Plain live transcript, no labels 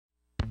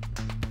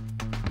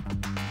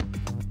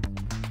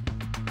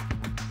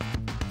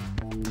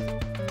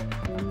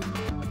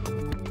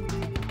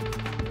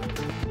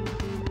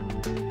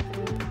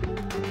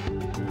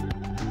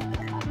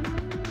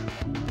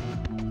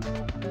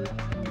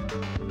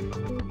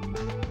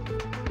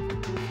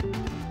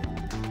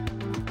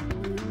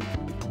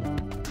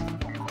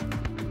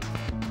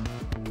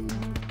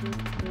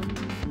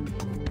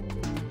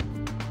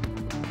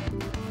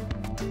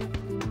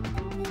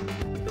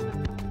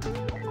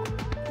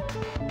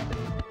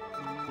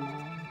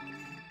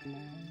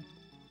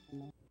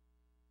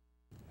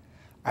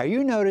Are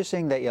you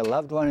noticing that your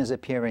loved one is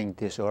appearing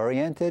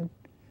disoriented,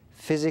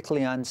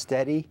 physically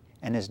unsteady,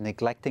 and is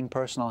neglecting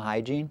personal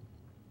hygiene?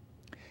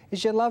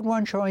 Is your loved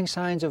one showing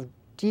signs of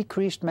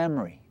decreased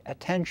memory,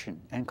 attention,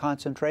 and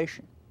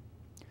concentration?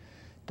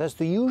 Does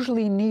the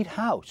usually neat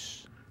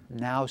house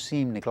now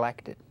seem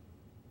neglected?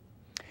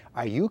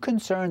 Are you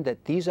concerned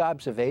that these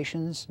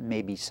observations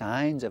may be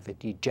signs of a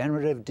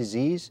degenerative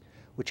disease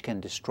which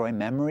can destroy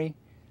memory,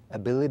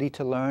 ability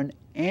to learn,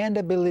 and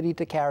ability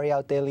to carry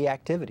out daily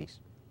activities?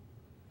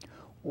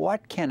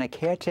 What can a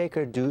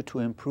caretaker do to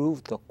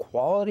improve the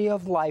quality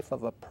of life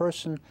of a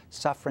person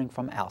suffering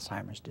from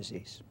Alzheimer's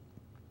disease?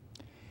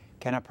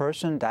 Can a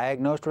person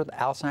diagnosed with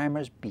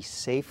Alzheimer's be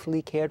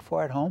safely cared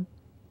for at home?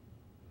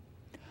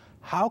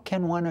 How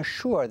can one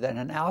assure that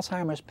an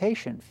Alzheimer's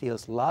patient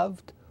feels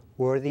loved,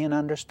 worthy, and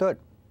understood?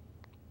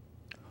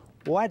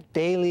 What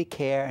daily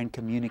care and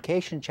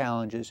communication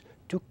challenges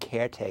do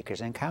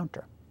caretakers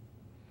encounter?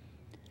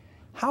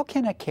 How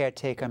can a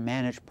caretaker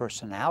manage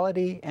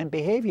personality and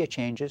behavior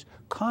changes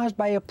caused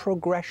by a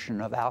progression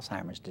of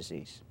Alzheimer's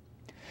disease?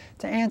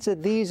 To answer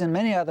these and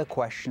many other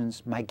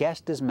questions, my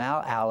guest is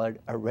Mal Allard,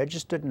 a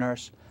registered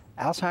nurse,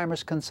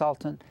 Alzheimer's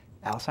consultant,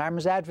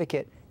 Alzheimer's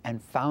advocate, and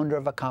founder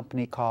of a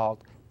company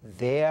called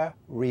Their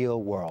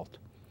Real World.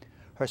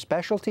 Her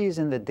specialty is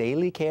in the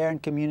daily care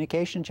and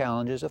communication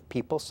challenges of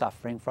people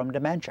suffering from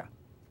dementia.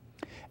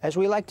 As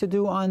we like to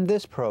do on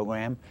this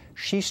program,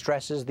 she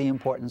stresses the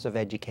importance of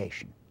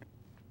education.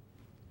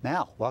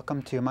 Mal,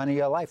 welcome to Money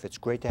Your Life. It's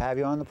great to have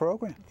you on the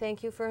program.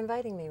 Thank you for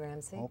inviting me,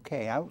 Ramsey.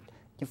 Okay,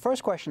 the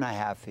first question I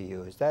have for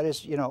you is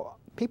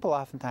people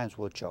oftentimes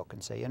will joke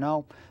and say,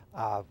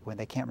 when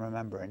they can't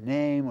remember a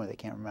name or they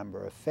can't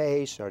remember a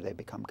face or they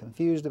become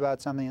confused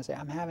about something and say,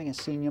 I'm having a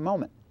senior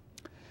moment.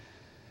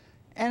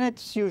 And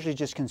it's usually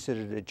just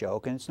considered a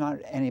joke, and it's not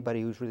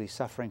anybody who's really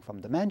suffering from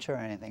dementia or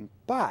anything,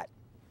 but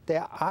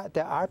there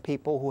are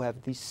people who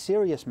have these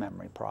serious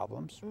memory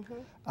problems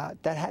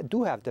that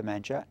do have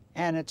dementia,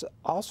 and it's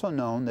also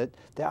known that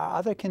there are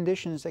other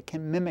conditions that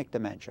can mimic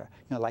dementia,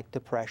 like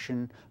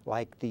depression,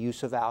 like the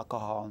use of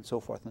alcohol, and so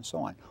forth and so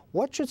on.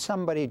 What should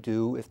somebody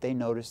do if they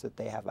notice that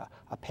they have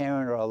a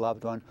parent or a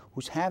loved one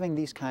who's having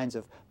these kinds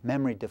of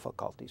memory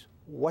difficulties?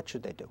 What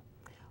should they do?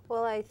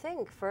 Well, I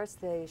think first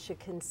they should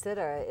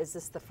consider, is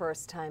this the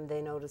first time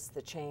they notice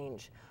the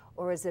change,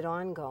 or is it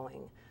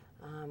ongoing?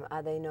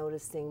 Are they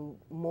noticing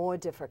more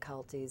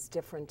difficulties,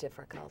 different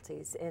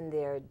difficulties in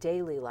their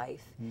daily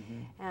life?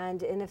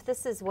 And if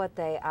this is what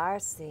they are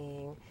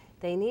seeing,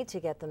 they need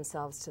to get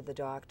themselves to the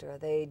doctor.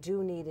 They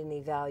do need an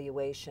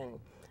evaluation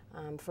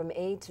from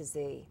A to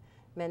Z.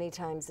 Many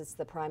times it's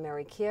the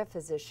primary care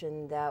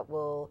physician that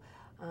will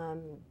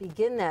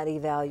begin that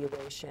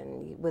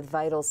evaluation with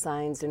vital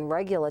signs and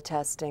regular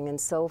testing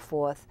and so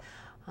forth.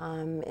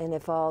 And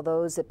if all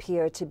those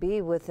appear to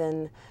be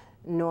within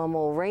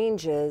normal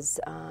ranges,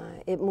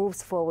 it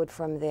moves forward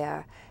from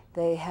there.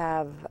 They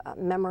have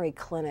memory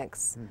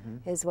clinics,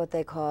 is what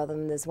they call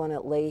them. There's one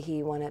at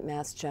Leahy, one at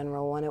Mass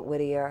General, one at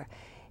Whittier,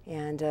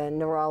 and a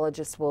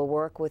neurologist will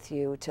work with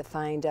you to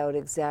find out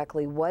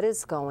exactly what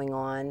is going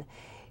on.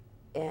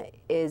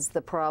 Is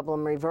the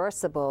problem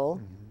reversible,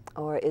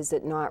 or is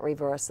it not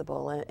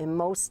reversible? And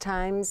most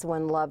times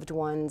when loved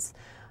ones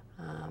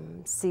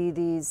see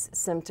these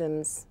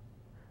symptoms,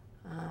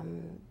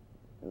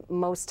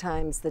 most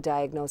times the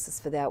diagnosis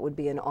for that would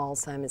be an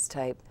Alzheimer's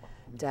type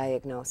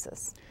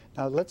diagnosis.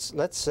 Now let's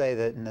say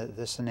that in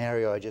the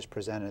scenario I just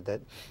presented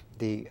that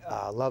the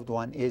loved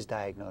one is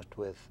diagnosed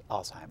with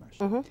Alzheimer's.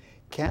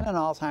 Can an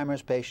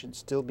Alzheimer's patient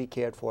still be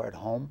cared for at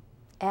home?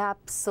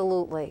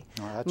 Absolutely.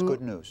 Oh, that's good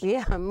news.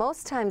 Yeah,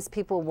 most times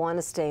people want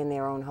to stay in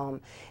their own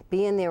home,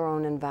 be in their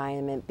own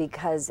environment,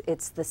 because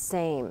it's the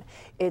same.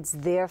 It's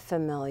their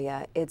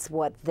familiar. It's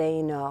what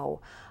they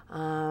know.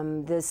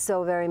 There's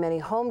so very many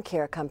home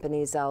care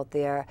companies out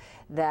there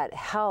that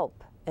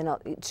help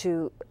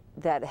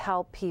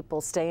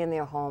people stay in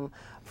their home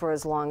for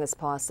as long as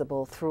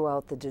possible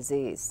throughout the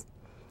disease.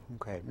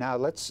 Okay. Now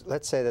let's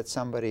say that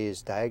somebody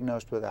is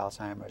diagnosed with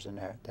Alzheimer's and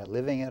they're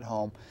living at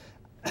home.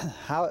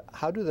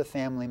 How do the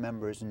family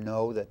members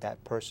know that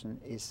that person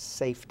is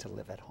safe to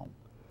live at home?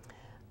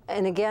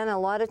 And again, a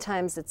lot of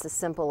times it's a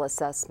simple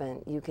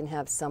assessment. You can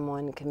have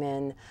someone come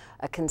in,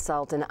 a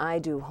consultant. I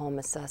do home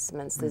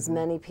assessments. There's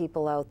many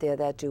people out there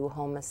that do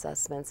home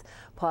assessments,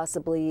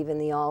 possibly even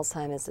the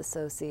Alzheimer's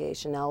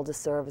Association, Elder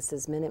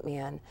Services,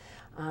 Minuteman,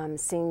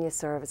 Senior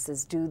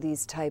Services do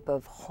these type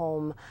of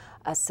home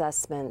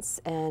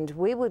assessments. And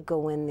we would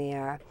go in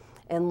there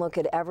and look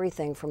at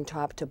everything from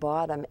top to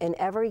bottom. And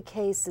every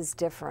case is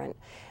different.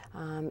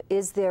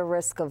 Is there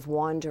risk of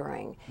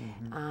wandering?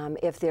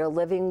 If they're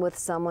living with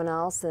someone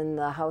else and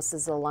the house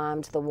is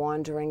alarmed, the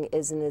wandering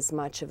isn't as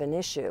much of an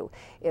issue.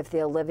 If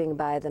they're living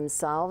by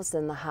themselves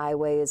and the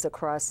highway is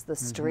across the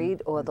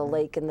street or the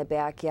lake in the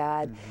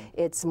backyard,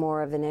 it's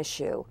more of an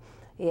issue.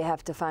 You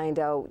have to find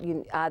out,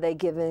 are they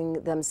giving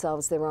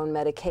themselves their own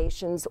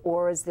medications,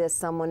 or is there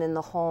someone in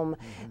the home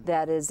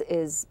that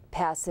is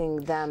passing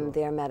them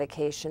their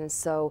medications?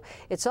 So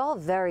it's all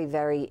very,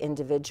 very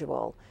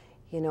individual.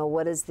 You know,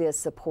 what is their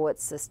support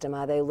system?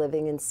 Are they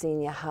living in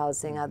senior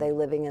housing? Are they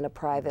living in a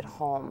private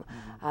home?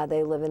 Are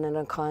they living in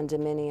a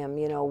condominium?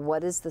 You know,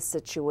 what is the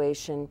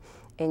situation?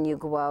 And you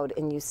go out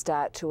and you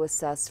start to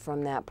assess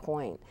from that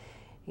point.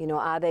 You know,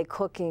 are they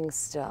cooking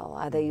still?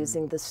 Are they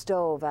using the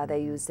stove? Are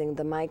they using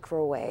the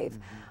microwave?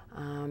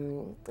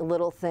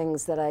 Little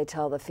things that I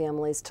tell the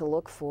families to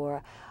look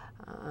for.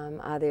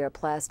 Are there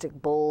plastic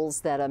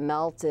bowls that are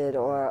melted,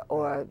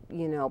 or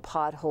you know,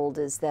 pot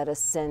holders that are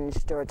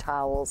singed, or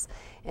towels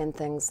and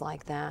things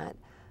like that?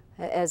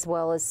 As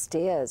well as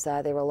stairs.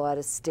 Are there a lot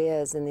of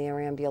stairs and their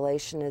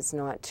ambulation is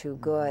not too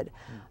good?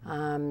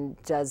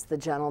 Does the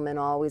gentleman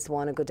always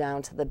want to go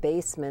down to the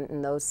basement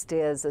and those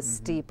stairs are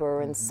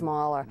steeper and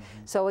smaller?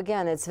 So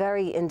again, it's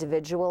very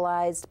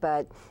individualized,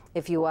 but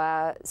if you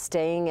are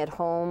staying at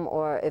home,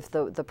 or if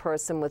the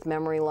person with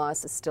memory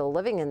loss is still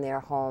living in their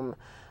home,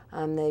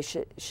 they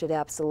should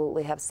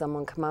absolutely have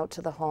someone come out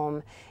to the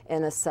home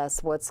and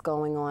assess what's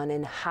going on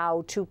and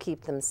how to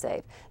keep them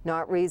safe.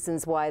 Not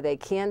reasons why they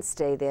can't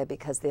stay there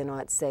because they're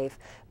not safe,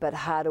 but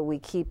how do we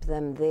keep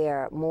them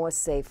there more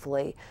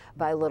safely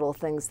by little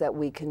things that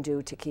we can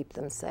do to keep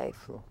them safe.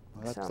 Sure.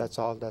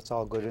 Well, that's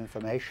all good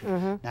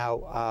information.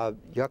 Now,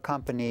 your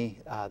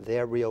company,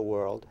 Their Real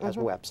World, has a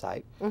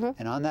website,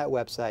 and on that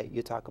website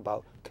you talk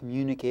about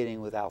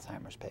communicating with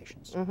Alzheimer's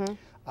patients.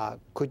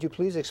 Could you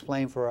please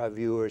explain for our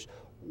viewers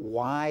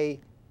why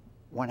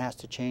one has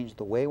to change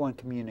the way one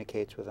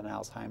communicates with an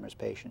Alzheimer's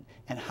patient,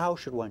 and how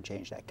should one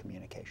change that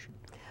communication?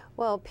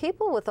 Well,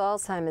 people with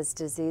Alzheimer's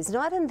disease,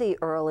 not in the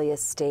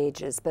earliest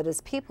stages, but as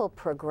people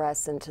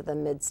progress into the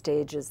mid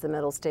stages, the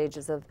middle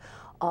stages of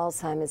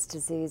Alzheimer's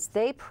disease,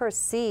 they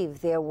perceive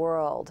their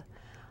world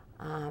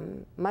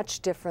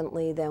much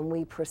differently than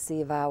we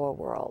perceive our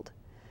world.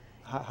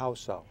 How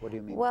so? What do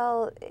you mean?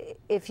 Well,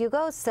 if you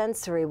go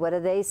sensory, what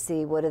do they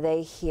see? What do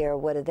they hear?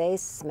 What do they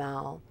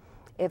smell?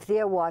 If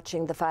they're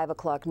watching the 5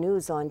 o'clock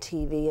news on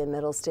TV in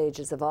middle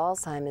stages of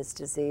Alzheimer's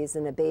disease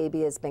and a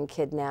baby has been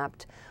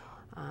kidnapped,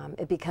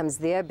 it becomes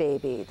their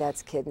baby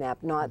that's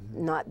kidnapped, not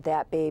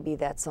that baby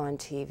that's on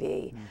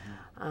TV.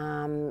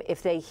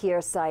 If they hear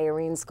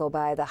sirens go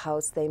by the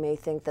house, they may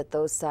think that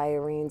those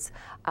sirens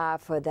are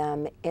for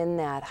them in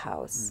that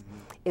house.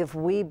 If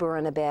we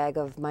burn a bag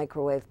of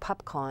microwave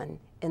popcorn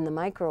in the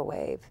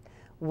microwave,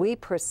 we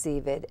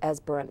perceive it as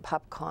burnt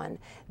popcorn.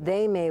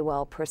 They may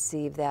well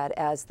perceive that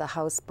as the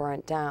house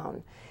burnt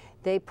down.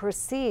 They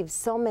perceive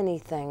so many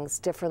things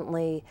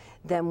differently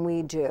than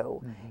we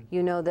do.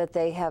 You know, that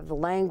they have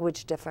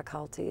language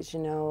difficulties, you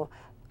know,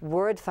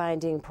 word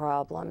finding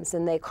problems,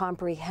 and they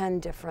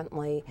comprehend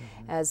differently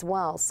as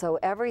well. So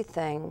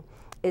everything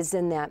is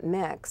in that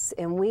mix,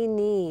 and we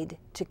need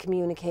to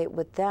communicate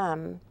with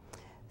them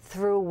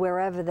through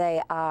wherever they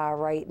are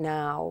right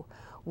now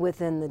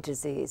within the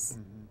disease.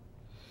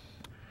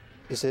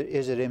 Is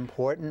it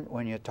important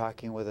when you're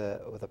talking with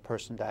a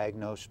person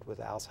diagnosed with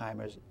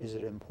Alzheimer's, is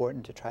it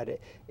important to try to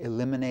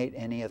eliminate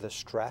any of the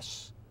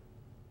stress?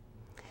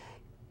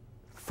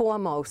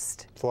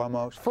 Foremost.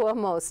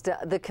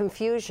 The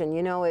confusion.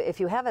 You know,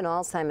 if you have an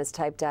Alzheimer's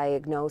type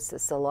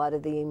diagnosis, a lot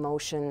of the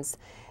emotions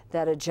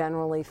that are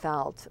generally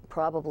felt,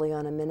 probably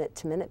on a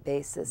minute-to-minute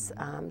basis,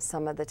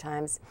 some of the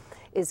times,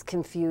 is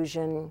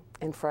confusion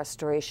and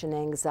frustration,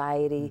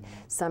 anxiety,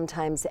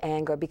 sometimes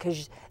anger,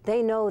 because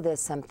they know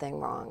there's something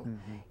wrong.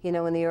 You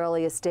know, in the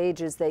earliest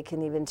stages, they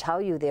can even tell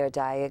you their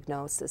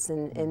diagnosis.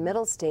 In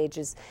middle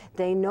stages,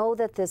 they know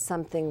that there's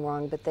something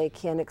wrong, but they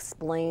can't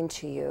explain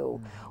to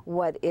you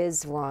what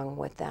is wrong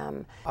with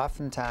them.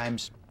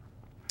 Oftentimes,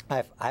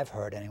 I've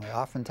heard anyway,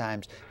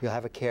 oftentimes you'll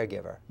have a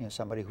caregiver, you know,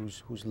 somebody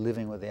who's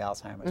living with the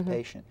Alzheimer's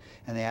patient,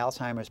 and the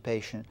Alzheimer's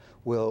patient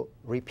will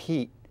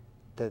repeat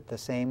the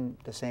same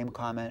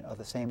comment or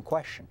the same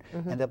question,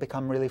 and they'll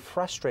become really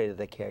frustrated,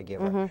 the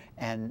caregiver,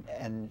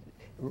 and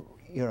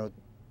you know,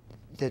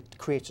 that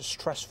creates a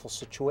stressful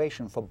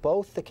situation for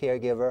both the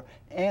caregiver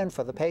and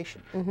for the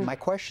patient. My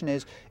question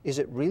is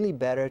it really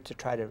better to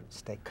try to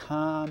stay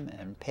calm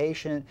and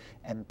patient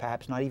and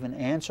perhaps not even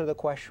answer the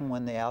question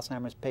when the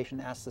Alzheimer's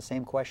patient asks the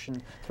same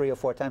question 3 or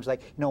 4 times,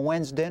 like, you know,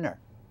 when's dinner?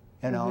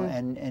 You know,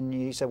 and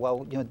you said,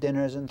 well, you know,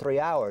 dinner's in 3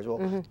 hours.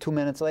 Well, 2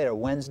 minutes later,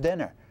 when's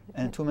dinner?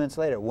 And 2 minutes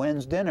later,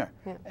 when's dinner?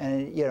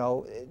 And, you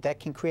know, that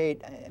can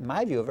create, in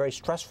my view, a very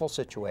stressful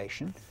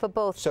situation. For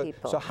both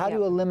people. So how do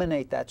you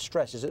eliminate that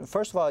stress?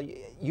 First of all,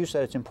 you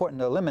said it's important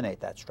to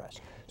eliminate that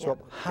stress. So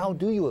how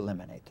do you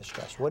eliminate the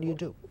stress? What do you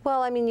do?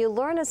 Well, I mean, you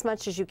learn as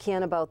much as you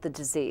can about the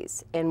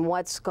disease and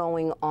what's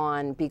going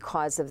on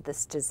because of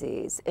this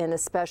disease, and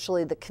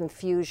especially the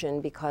confusion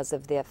because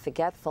of their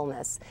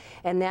forgetfulness.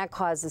 And that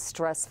causes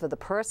stress for the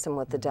person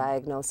with the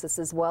diagnosis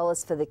as well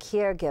as for the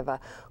caregiver,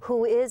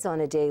 who is on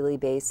a daily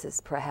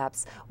basis,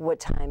 perhaps, what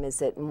time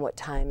is it and what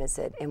time is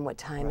it and what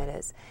time it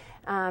is.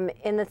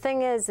 And the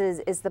thing is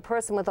the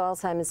person with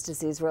Alzheimer's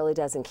disease really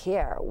doesn't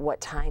care what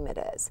time it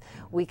is.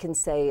 We can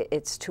say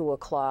it's 2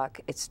 o'clock,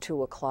 it's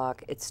 2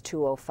 o'clock, it's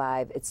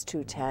 2:05, it's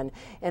 2:10,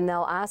 and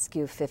they'll ask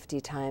you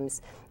 50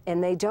 times,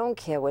 and they don't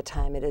care what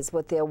time it is.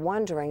 What they're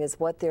wondering is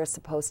what they're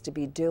supposed to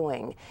be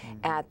doing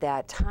at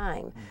that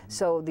time.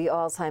 So the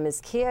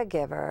Alzheimer's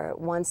caregiver,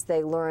 once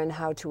they learn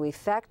how to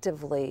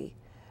effectively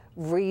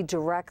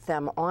redirect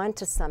them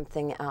onto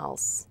something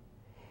else,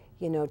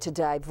 you know, to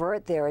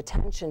divert their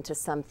attention to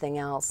something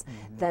else,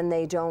 then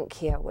they don't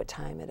care what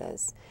time it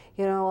is.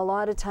 You know, a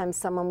lot of times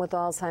someone with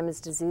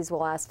Alzheimer's disease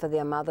will ask for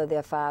their mother,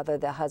 their father,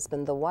 their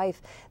husband, the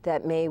wife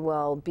that may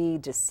well be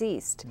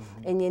deceased.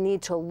 And you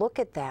need to look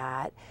at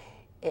that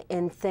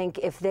and think,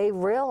 if they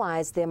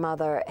realize their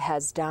mother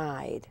has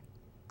died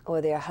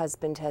or their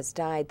husband has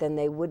died, then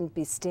they wouldn't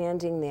be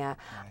standing there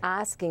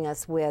asking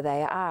us where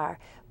they are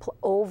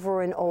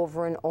over and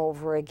over and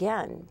over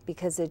again,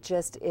 because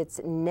it's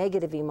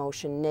negative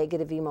emotion,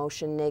 negative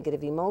emotion,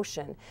 negative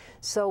emotion.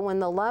 So when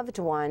the loved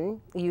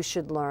one, you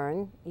should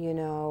learn, you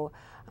know,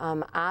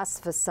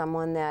 ask for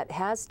someone that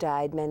has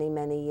died many,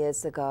 many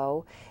years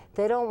ago.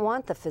 They don't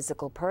want the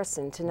physical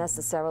person to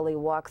necessarily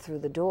walk through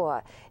the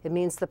door. It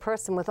means the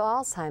person with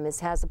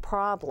Alzheimer's has a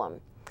problem,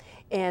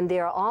 and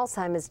their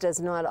Alzheimer's does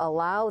not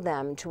allow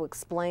them to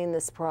explain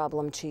this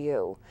problem to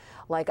you.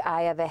 Like,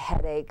 I have a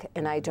headache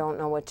and I don't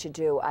know what to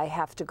do. I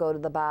have to go to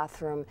the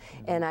bathroom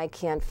and I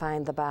can't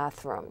find the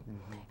bathroom.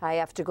 I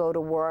have to go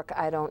to work.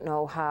 I don't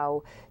know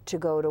how to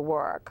go to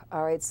work.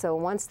 All right, so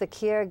once the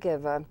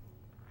caregiver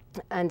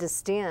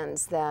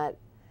understands that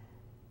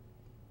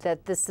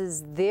this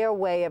is their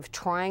way of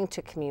trying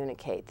to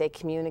communicate. They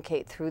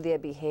communicate through their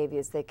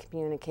behaviors. They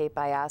communicate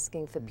by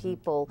asking for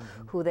people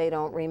who they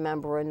don't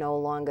remember are no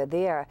longer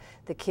there.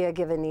 The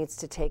caregiver needs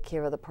to take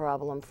care of the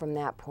problem from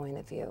that point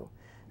of view.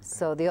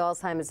 So the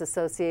Alzheimer's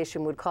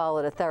Association would call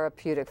it a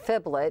therapeutic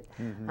fiblet.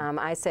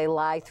 I say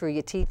lie through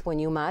your teeth when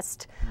you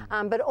must,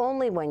 but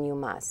only when you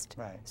must.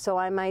 So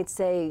I might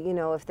say, you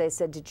know, if they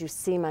said, did you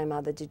see my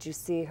mother? Did you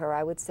see her?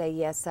 I would say,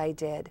 yes, I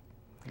did.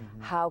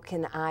 How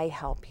can I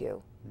help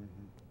you?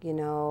 You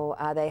know,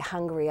 are they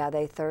hungry? Are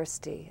they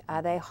thirsty?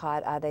 Are they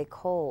hot? Are they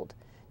cold?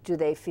 Do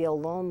they feel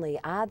lonely?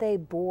 Are they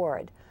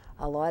bored?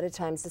 A lot of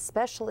times,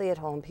 especially at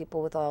home,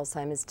 people with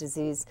Alzheimer's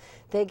disease,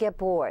 they get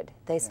bored.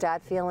 They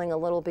start feeling a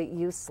little bit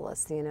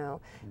useless, you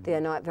know.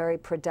 They're not very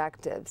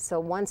productive. So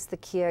once the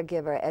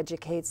caregiver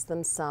educates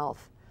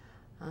themselves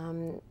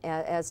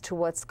as to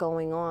what's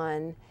going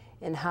on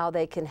and how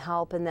they can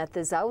help, and that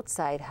there's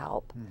outside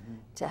help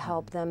to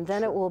help them,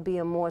 then it will be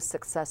a more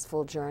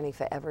successful journey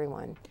for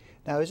everyone.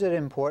 Now, is it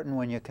important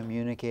when you're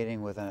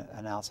communicating with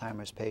an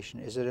Alzheimer's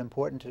patient, is it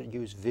important to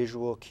use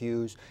visual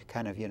cues,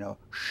 kind of, you know,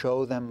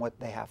 show them what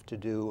they have to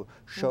do,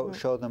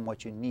 show them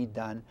what you need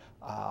done?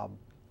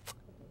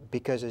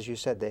 Because, as you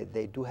said,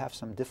 they do have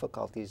some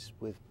difficulties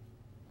with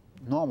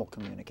normal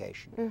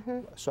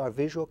communication. So are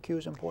visual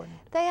cues important?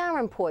 They are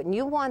important.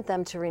 You want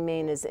them to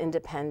remain as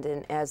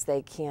independent as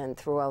they can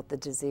throughout the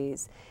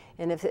disease.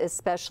 And if,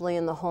 especially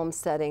in the home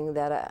setting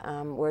that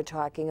we're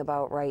talking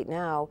about right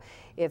now,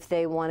 if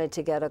they wanted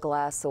to get a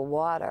glass of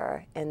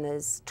water and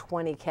there's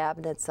 20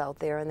 cabinets out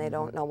there and they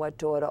don't know what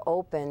door to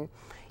open,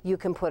 you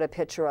can put a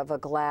picture of a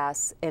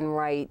glass and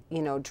write,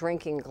 you know,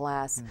 drinking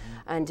glass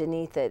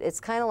underneath it. It's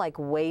kind of like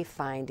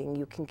wayfinding.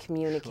 You can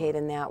communicate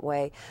in that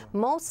way.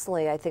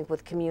 Mostly, I think,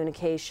 with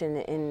communication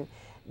in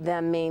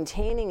them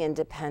maintaining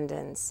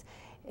independence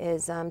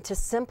is to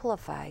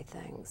simplify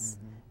things.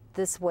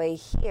 This way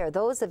here,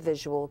 those are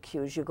visual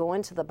cues. You go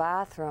into the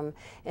bathroom,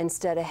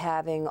 instead of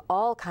having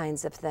all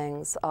kinds of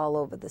things all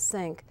over the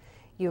sink,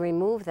 you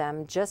remove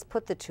them, just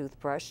put the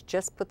toothbrush,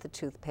 just put the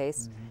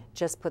toothpaste,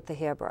 just put the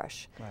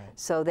hairbrush.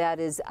 So that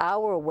is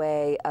our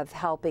way of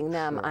helping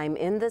them. I'm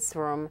in this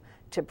room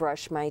to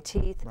brush my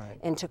teeth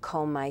and to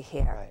comb my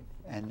hair.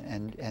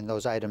 And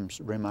those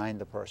items remind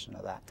the person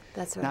of that.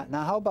 That's right.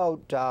 Now how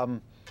about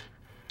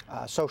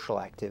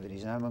social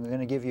activities? And I'm going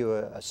to give you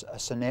a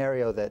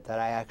scenario that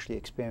I actually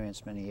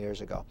experienced many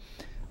years ago.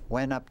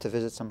 Went up to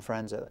visit some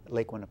friends at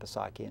Lake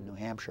Winnipesaukee in New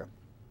Hampshire.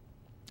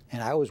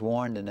 And I was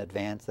warned in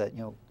advance that, you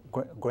know,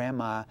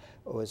 Grandma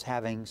was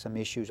having some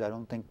issues. I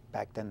don't think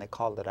back then they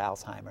called it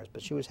Alzheimer's,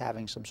 but she was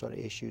having some sort of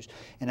issues.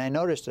 And I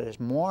noticed that as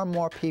more and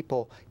more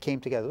people came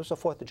together, it was a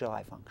 4th of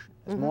July function,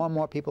 as more and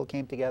more people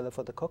came together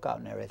for the cookout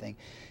and everything,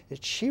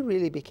 that she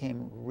really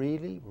became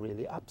really,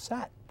 really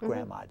upset,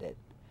 Grandma did.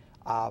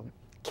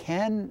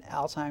 Can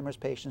Alzheimer's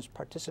patients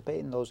participate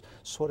in those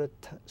sort of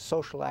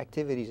social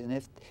activities? And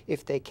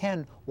if they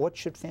can, what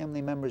should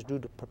family members do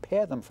to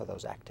prepare them for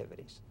those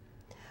activities?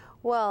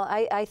 Well,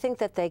 I think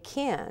that they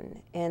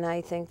can, and I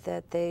think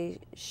that they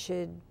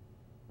should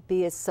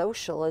be as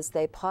social as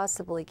they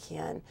possibly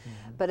can.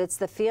 But it's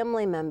the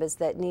family members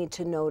that need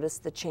to notice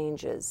the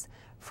changes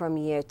from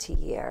year to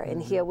year.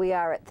 And here we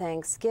are at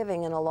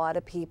Thanksgiving, and a lot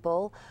of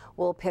people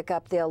will pick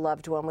up their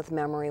loved one with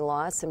memory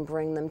loss and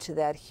bring them to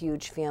that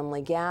huge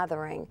family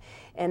gathering.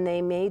 And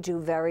they may do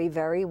very,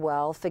 very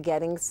well,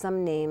 forgetting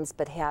some names,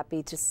 but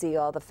happy to see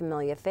all the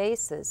familiar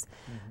faces.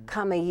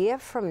 Come a year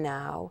from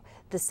now,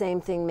 the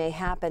same thing may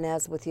happen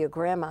as with your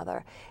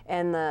grandmother.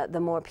 And the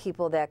more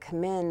people that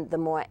come in, the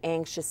more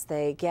anxious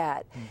they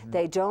get.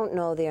 They don't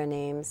know their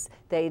names.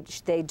 They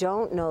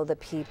don't know the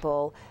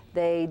people.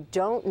 They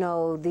don't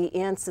know the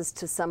answers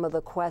to some of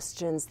the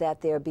questions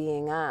that they're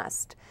being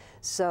asked.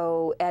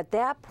 So at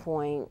that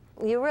point,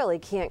 you really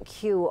can't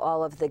cue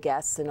all of the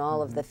guests and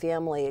all of the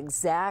family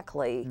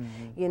exactly,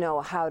 you know,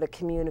 how to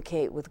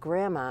communicate with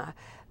grandma,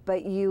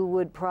 but you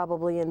would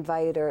probably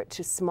invite her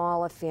to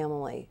smaller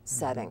family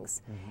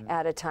settings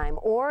at a time.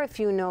 Or if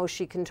you know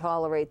she can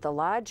tolerate the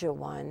larger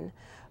one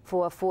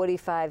for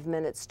 45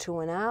 minutes to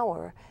an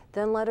hour,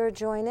 then let her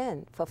join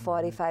in for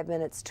 45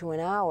 minutes to an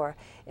hour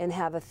and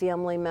have a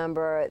family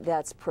member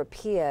that's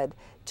prepared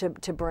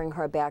to bring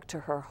her back to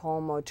her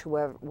home or to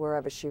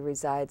wherever she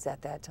resides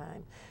at that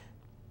time.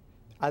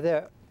 Are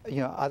there,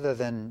 you know, other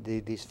than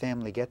these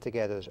family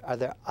get-togethers,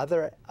 are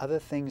there other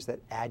things that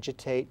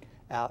agitate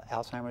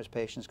Alzheimer's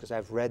patients? Because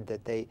I've read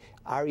that they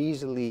are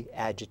easily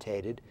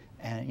agitated,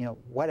 and you know,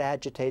 what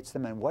agitates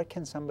them, and what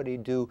can somebody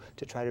do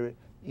to try to,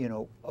 you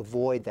know,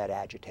 avoid that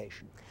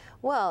agitation?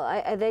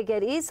 Well, they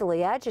get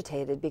easily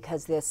agitated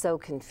because they're so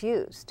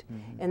confused,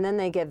 and then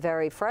they get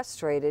very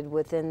frustrated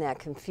within that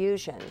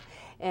confusion.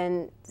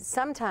 And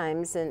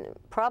sometimes, and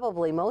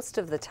probably most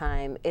of the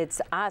time,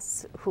 it's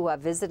us who are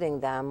visiting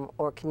them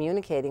or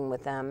communicating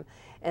with them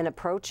and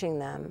approaching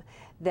them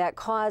that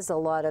cause a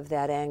lot of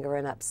that anger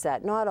and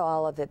upset. Not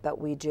all of it, but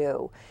we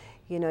do.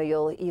 You know,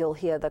 you'll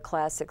hear the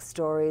classic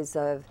stories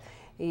of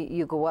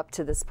you go up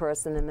to this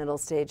person in middle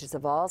stages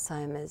of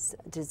Alzheimer's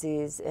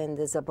disease, and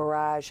there's a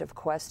barrage of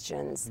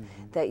questions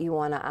that you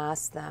want to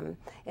ask them,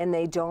 and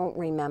they don't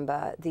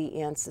remember the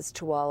answers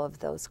to all of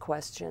those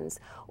questions.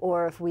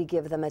 Or if we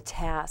give them a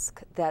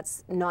task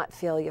that's not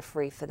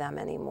failure-free for them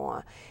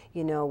anymore,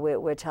 you know,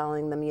 we're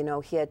telling them, you know,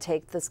 here,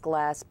 take this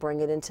glass,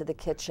 bring it into the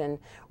kitchen,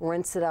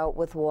 rinse it out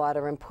with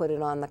water, and put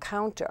it on the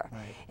counter.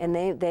 And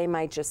they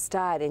might just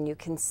start, and you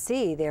can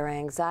see their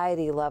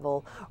anxiety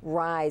level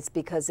rise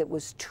because it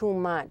was too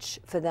much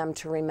for them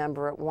to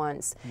remember at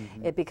once.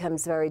 It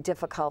becomes very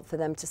difficult for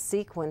them to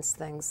sequence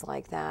things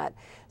like that.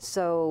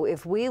 So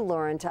if we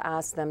learn to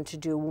ask them to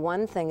do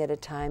one thing at a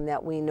time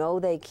that we know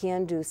they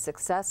can do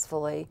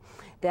successfully,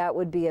 that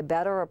would be a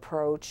better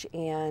approach,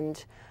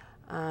 and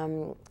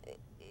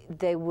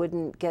they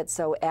wouldn't get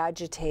so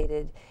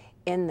agitated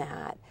in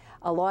that.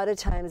 A lot of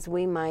times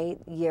we might,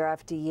 year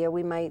after year,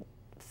 we might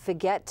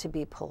forget to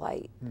be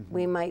polite.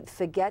 We might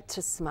forget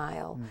to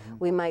smile.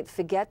 We might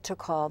forget to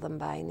call them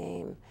by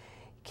name.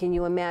 Can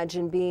you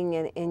imagine being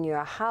in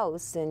your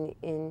house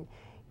and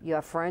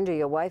your friend or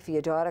your wife or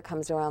your daughter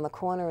comes around the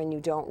corner and you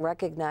don't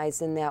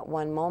recognize in that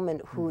one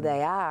moment who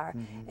they are,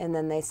 and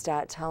then they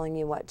start telling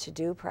you what to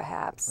do,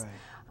 perhaps.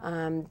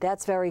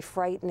 That's very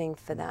frightening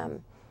for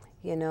them.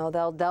 You know,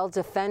 they'll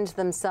defend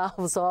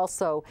themselves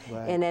also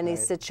in any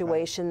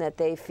situation that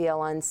they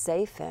feel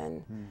unsafe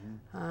in.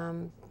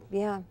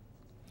 Yeah.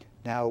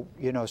 Now,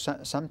 you know,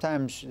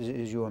 sometimes,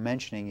 as you were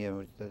mentioning,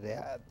 you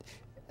know,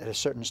 at a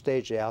certain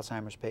stage, the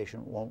Alzheimer's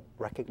patient won't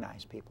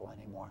recognize people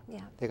anymore.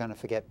 They're going to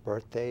forget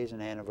birthdays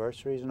and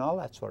anniversaries and all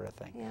that sort of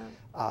thing.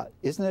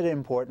 Isn't it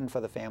important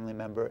for the family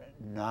member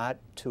not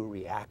to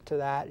react to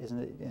that? Isn't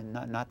it, and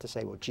not to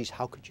say, well, geez,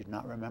 how could you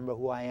not remember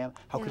who I am?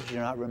 How could you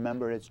not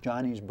remember it's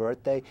Johnny's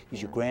birthday?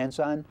 He's your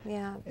grandson?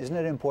 Isn't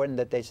it important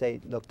that they say,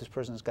 look, this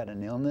person's got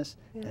an illness,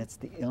 and it's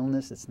the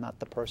illness, it's not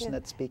the person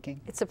that's speaking?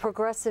 It's a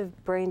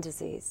progressive brain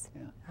disease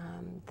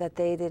that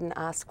they didn't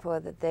ask for,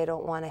 that they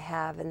don't want to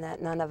have, and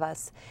that none of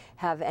us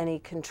have any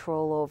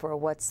control over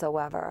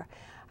whatsoever.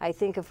 I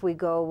think if we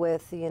go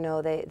with, you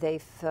know, they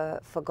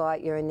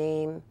forgot your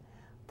name,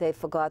 they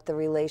forgot the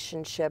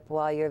relationship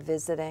while you're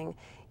visiting,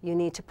 you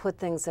need to put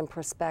things in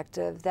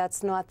perspective.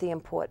 That's not the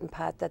important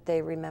part, that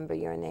they remember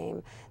your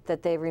name,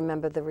 that they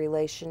remember the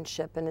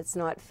relationship, and it's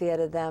not fair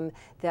to them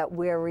that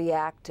we're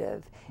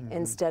reactive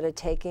instead of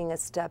taking a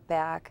step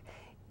back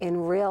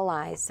and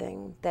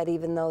realizing that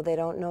even though they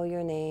don't know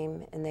your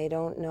name and they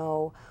don't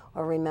know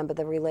or remember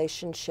the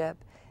relationship,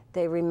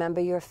 they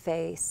remember your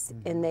face,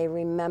 and they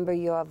remember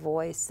your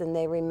voice, and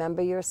they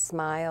remember your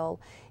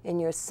smile,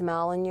 and your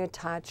smell, and your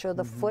touch, or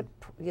the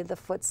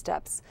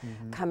footsteps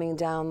coming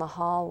down the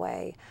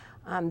hallway.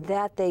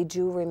 That they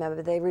do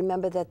remember. They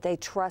remember that they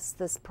trust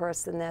this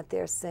person that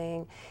they're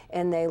seeing,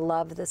 and they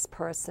love this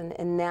person,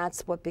 and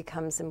that's what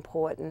becomes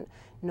important,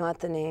 not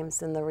the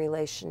names and the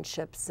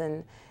relationships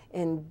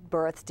and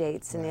birth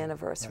dates and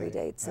anniversary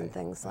dates and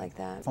things like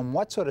that. From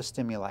what sort of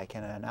stimuli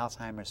can an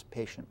Alzheimer's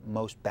patient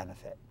most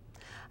benefit?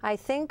 I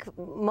think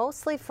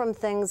mostly from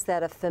things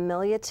that are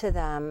familiar to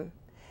them,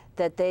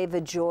 that they've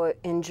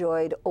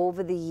enjoyed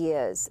over the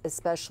years,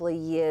 especially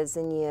years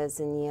and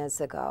years and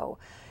years ago.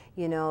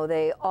 You know,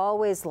 they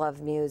always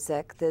love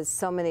music. There's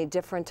so many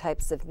different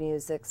types of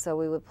music, so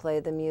we would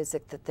play the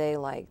music that they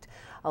liked.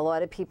 A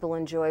lot of people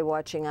enjoy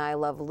watching I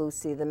Love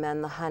Lucy, The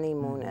Men, The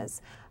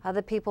Honeymooners.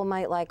 Other people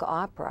might like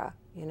opera,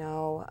 you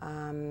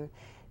know,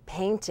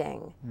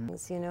 painting.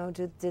 You know,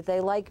 did they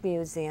like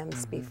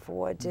museums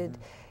before?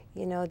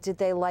 You know, did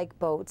they like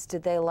boats?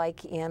 Did they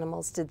like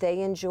animals? Did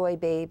they enjoy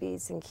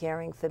babies and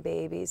caring for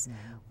babies?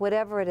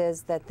 Whatever it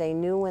is that they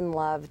knew and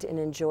loved and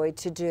enjoyed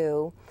to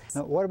do.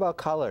 Now, what about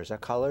colors? Are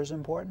colors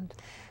important?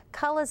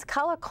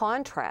 Color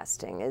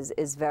contrasting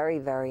is very,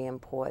 very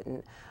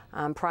important.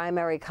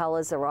 Primary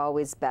colors are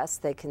always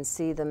best. They can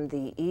see them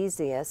the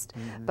easiest,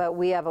 but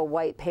we have a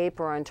white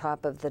paper on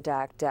top of the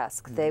dark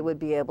desk. They would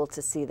be able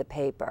to see the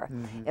paper.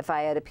 If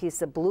I had a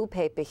piece of blue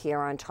paper here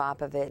on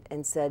top of it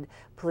and said,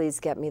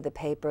 please get me the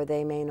paper,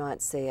 they may not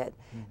see it.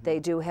 They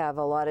do have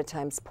a lot of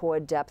times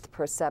poor depth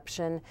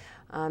perception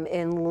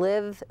and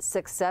live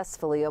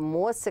successfully or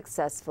more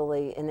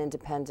successfully and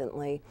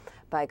independently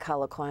by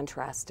color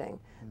contrasting.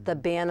 The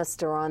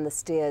banister on the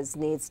stairs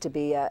needs to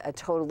be a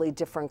totally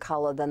different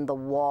color than the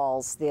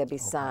walls there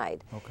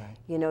beside.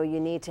 You know, you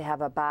need to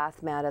have a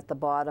bath mat at the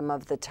bottom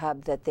of the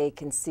tub that they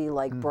can see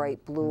like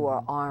bright blue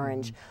or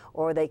orange,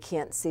 or they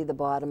can't see the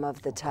bottom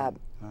of the tub.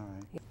 All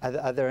right.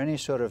 Are there any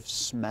sort of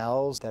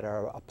smells that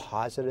are a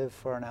positive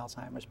for an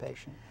Alzheimer's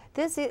patient?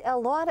 There's a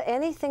lot of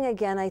anything,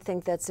 again, I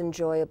think that's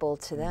enjoyable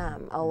to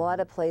them. A lot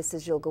of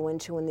places you'll go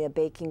into and they're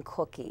baking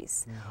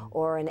cookies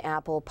or an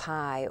apple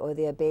pie or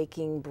they're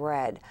baking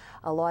bread.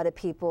 A lot of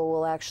people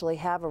will actually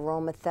have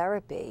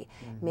aromatherapy,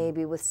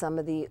 maybe with some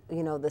of the,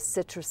 you know, the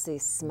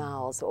citrusy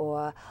smells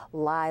or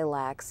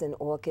lilacs and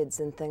orchids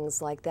and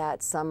things like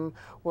that. Some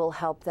will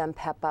help them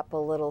pep up a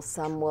little,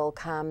 some will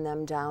calm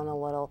them down a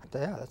little.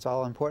 Yeah, that's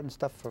all important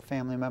stuff for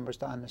family members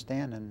to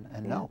understand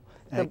and know.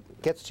 And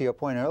it gets to your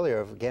point earlier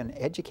of, again,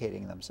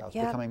 educating themselves,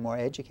 becoming more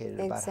educated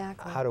about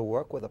how to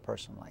work with a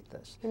person like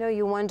this. You know,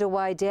 you wonder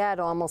why Dad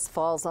almost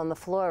falls on the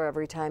floor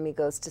every time he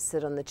goes to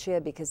sit on the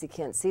chair because he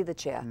can't see the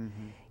chair.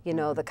 You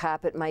know, the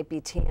carpet might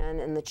be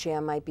tan and the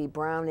chair might be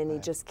brown and he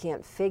just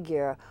can't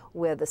figure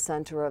where the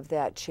center of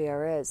that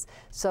chair is.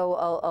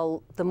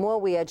 So the more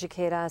we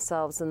educate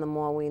ourselves and the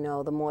more we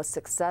know, the more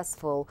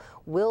successful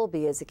we'll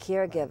be as a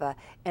caregiver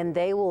and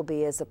they will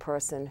be as a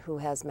person who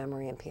has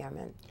memory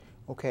impairment.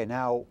 Okay,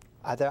 now,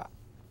 are there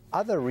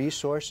other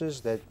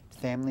resources that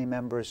family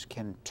members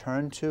can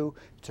turn to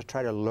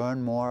try to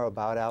learn more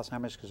about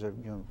Alzheimer's? Because you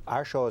know,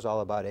 our show is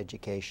all about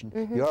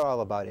education. You're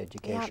all about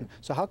education.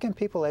 So how can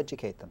people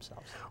educate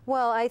themselves?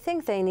 Well, I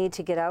think they need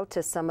to get out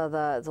to some of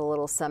the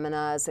little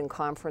seminars and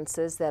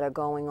conferences that are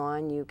going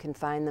on. You can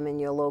find them in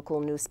your local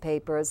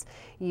newspapers.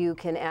 You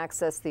can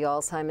access the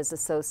Alzheimer's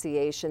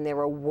Association.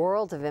 They're a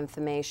world of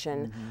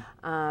information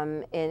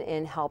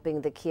in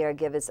helping the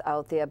caregivers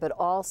out there, but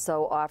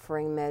also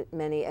offering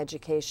many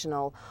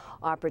educational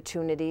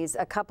opportunities.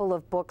 A couple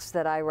of books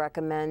that I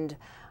recommend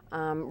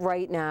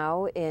right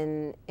now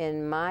in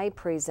my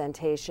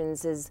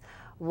presentations is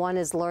one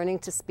is Learning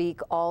to Speak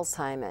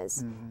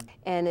Alzheimer's,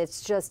 and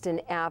it's just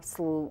an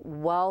absolute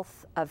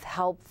wealth of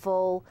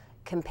helpful,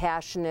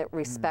 compassionate,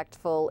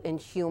 respectful, and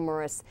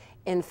humorous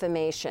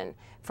information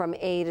from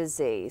A to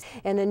Z.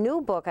 And a new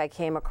book I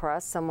came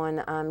across,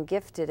 someone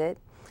gifted it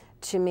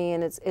to me,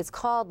 and it's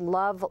called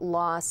Love,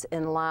 Loss,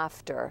 and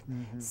Laughter,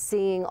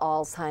 Seeing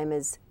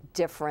Alzheimer's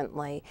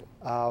Differently.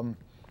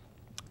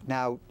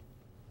 Now,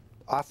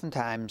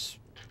 oftentimes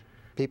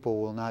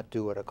people will not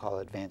do what are called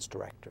advance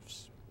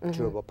directives,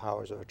 curable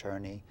powers of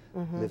attorney,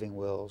 living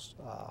wills,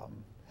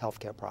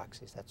 healthcare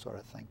proxies, that sort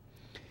of thing.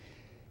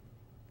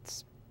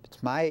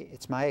 It's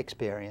my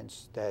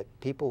experience that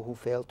people who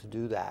fail to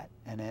do that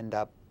and end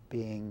up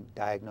being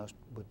diagnosed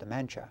with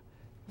dementia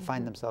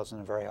find themselves in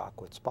a very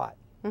awkward spot.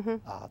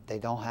 They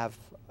don't have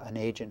an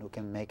agent who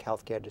can make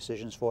healthcare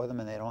decisions for them,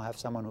 and they don't have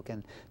someone who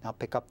can now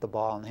pick up the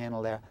ball and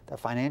handle their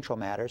financial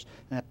matters,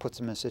 and that puts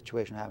them in a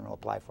situation of having to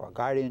apply for a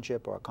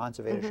guardianship or a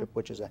conservatorship,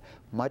 which is a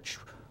much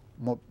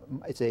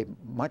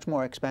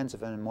more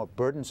expensive and a more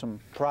burdensome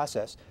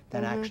process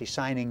than actually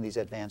signing these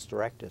advance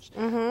directives.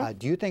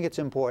 Do you think it's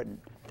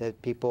important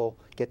that people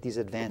get these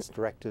advance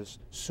directives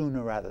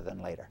sooner rather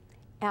than later?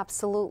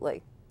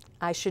 Absolutely.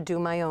 I should do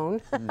my own.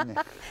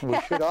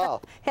 We should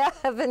all.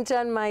 Haven't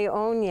done my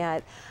own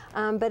yet,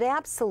 but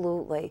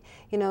absolutely.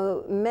 You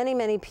know,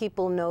 many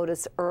people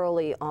notice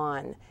early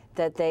on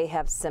that they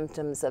have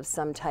symptoms of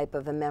some type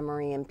of a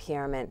memory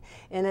impairment,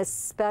 and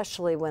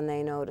especially when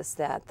they notice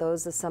that,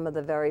 those are some of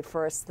the very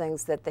first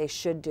things that they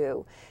should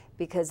do,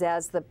 because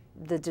as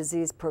the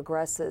disease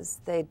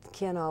progresses, they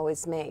can't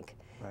always make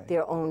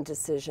their own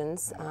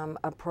decisions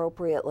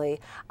appropriately.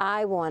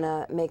 I want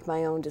to make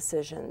my own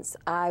decisions.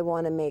 I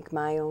want to make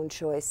my own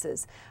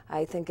choices.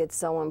 I think it's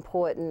so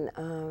important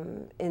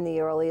in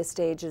the earliest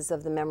stages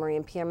of the memory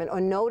impairment,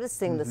 or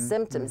noticing the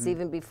symptoms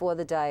even before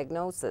the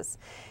diagnosis.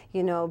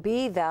 You know,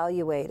 be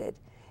evaluated.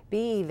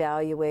 Be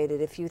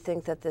evaluated if you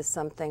think that there's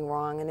something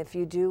wrong, and if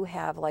you do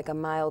have like a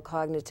mild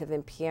cognitive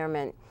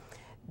impairment,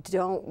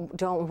 don't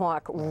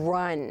walk,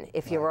 run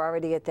if you're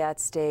already at that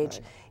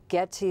stage.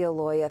 get to your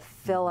lawyer,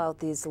 fill out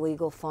these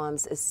legal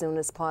forms as soon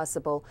as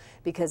possible,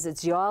 because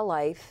it's your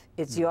life,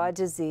 it's your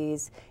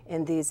disease,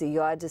 and these are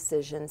your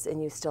decisions,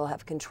 and you still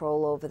have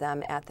control over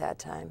them at that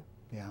time.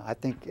 Yeah, I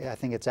think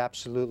it's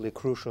absolutely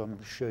crucial.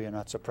 I'm sure you're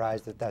not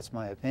surprised that that's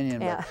my opinion,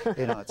 but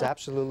it's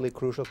absolutely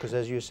crucial because,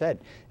 as you said,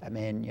 I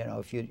mean,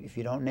 if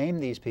you don't name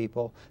these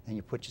people, then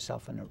you put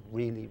yourself in a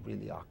really,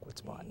 really awkward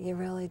spot. You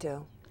really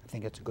do. I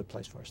think it's a good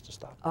place for us to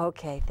stop.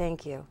 Okay,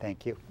 thank you.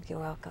 Thank you. You're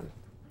welcome.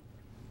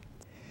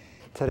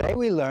 Today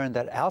we learned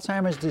that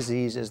Alzheimer's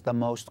disease is the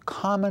most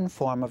common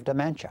form of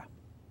dementia.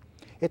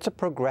 It's a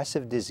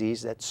progressive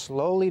disease that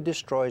slowly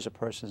destroys a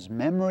person's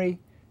memory,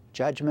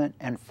 judgment,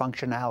 and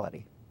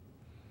functionality.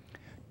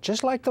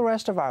 Just like the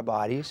rest of our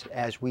bodies,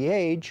 as we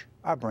age,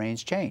 our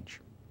brains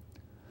change.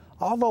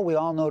 Although we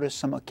all notice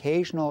some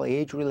occasional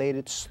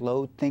age-related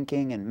slowed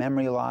thinking and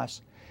memory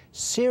loss,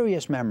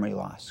 serious memory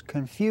loss,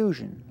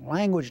 confusion,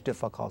 language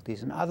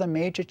difficulties, and other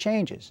major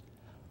changes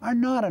are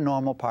not a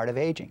normal part of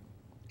aging.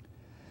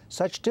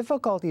 Such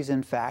difficulties,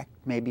 in fact,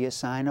 may be a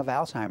sign of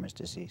Alzheimer's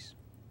disease.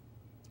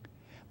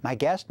 My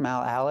guest,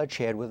 Mal Allard,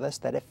 shared with us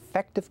that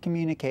effective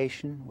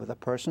communication with a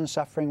person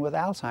suffering with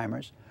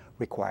Alzheimer's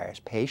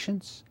requires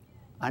patience,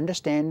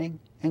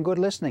 understanding, and good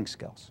listening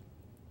skills.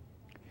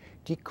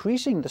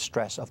 Decreasing the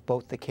stress of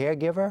both the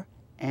caregiver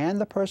and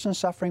the person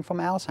suffering from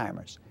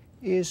Alzheimer's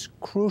is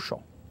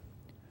crucial.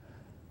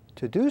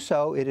 To do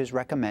so, it is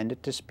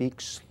recommended to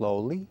speak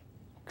slowly,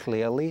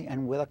 clearly,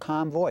 and with a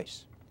calm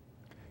voice.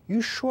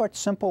 Use short,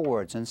 simple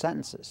words and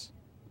sentences.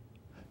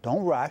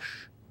 Don't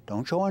rush,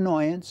 don't show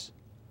annoyance,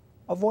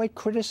 avoid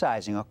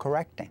criticizing or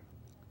correcting.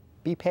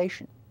 Be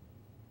patient.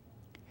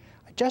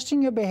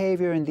 Adjusting your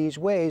behavior in these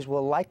ways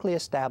will likely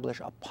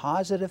establish a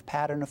positive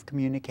pattern of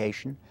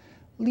communication,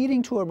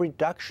 leading to a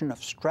reduction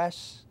of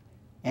stress,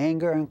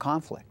 anger, and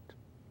conflict.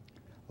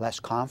 Less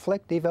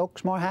conflict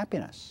evokes more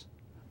happiness.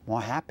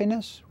 More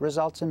happiness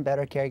results in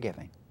better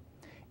caregiving.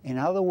 In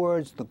other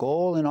words, the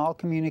goal in all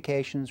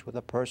communications with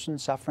a person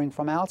suffering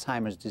from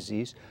Alzheimer's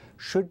disease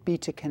should be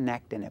to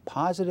connect in a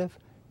positive,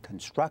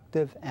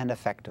 constructive, and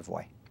effective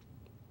way.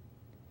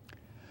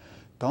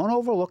 Don't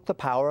overlook the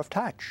power of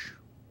touch.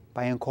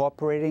 By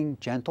incorporating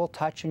gentle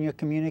touch in your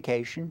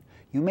communication,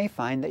 you may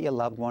find that your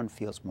loved one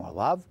feels more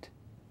loved,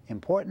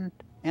 important,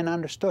 and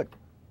understood.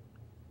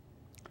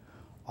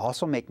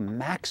 Also, make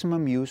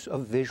maximum use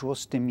of visual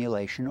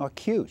stimulation or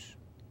cues.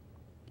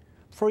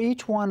 For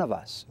each one of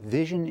us,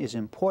 vision is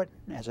important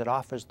as it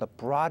offers the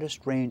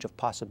broadest range of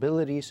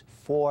possibilities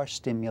for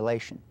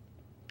stimulation.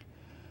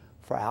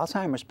 For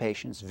Alzheimer's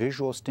patients,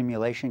 visual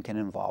stimulation can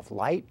involve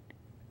light,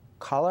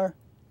 color,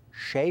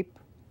 shape,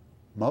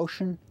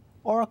 motion,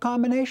 or a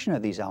combination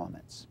of these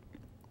elements.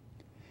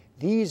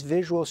 These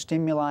visual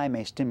stimuli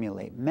may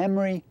stimulate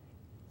memory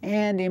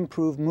and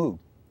improve mood.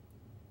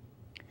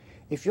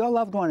 If your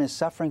loved one is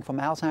suffering from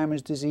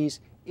Alzheimer's disease,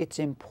 it's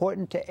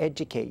important to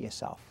educate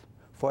yourself.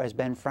 For as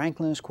Ben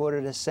Franklin is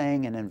quoted as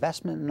saying, an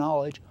investment in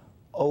knowledge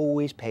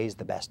always pays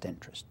the best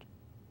interest.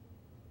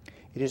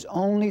 It is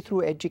only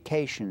through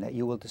education that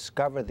you will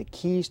discover the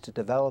keys to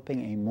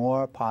developing a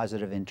more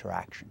positive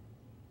interaction.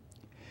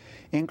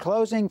 In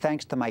closing,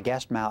 thanks to my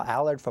guest Mal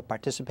Allard for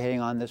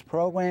participating on this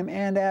program,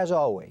 and as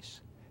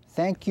always,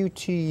 thank you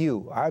to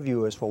you, our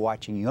viewers, for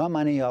watching Your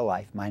Money, Your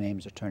Life. My name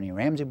is Attorney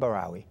Ramsey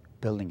Bahrawy,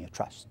 building your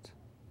trust.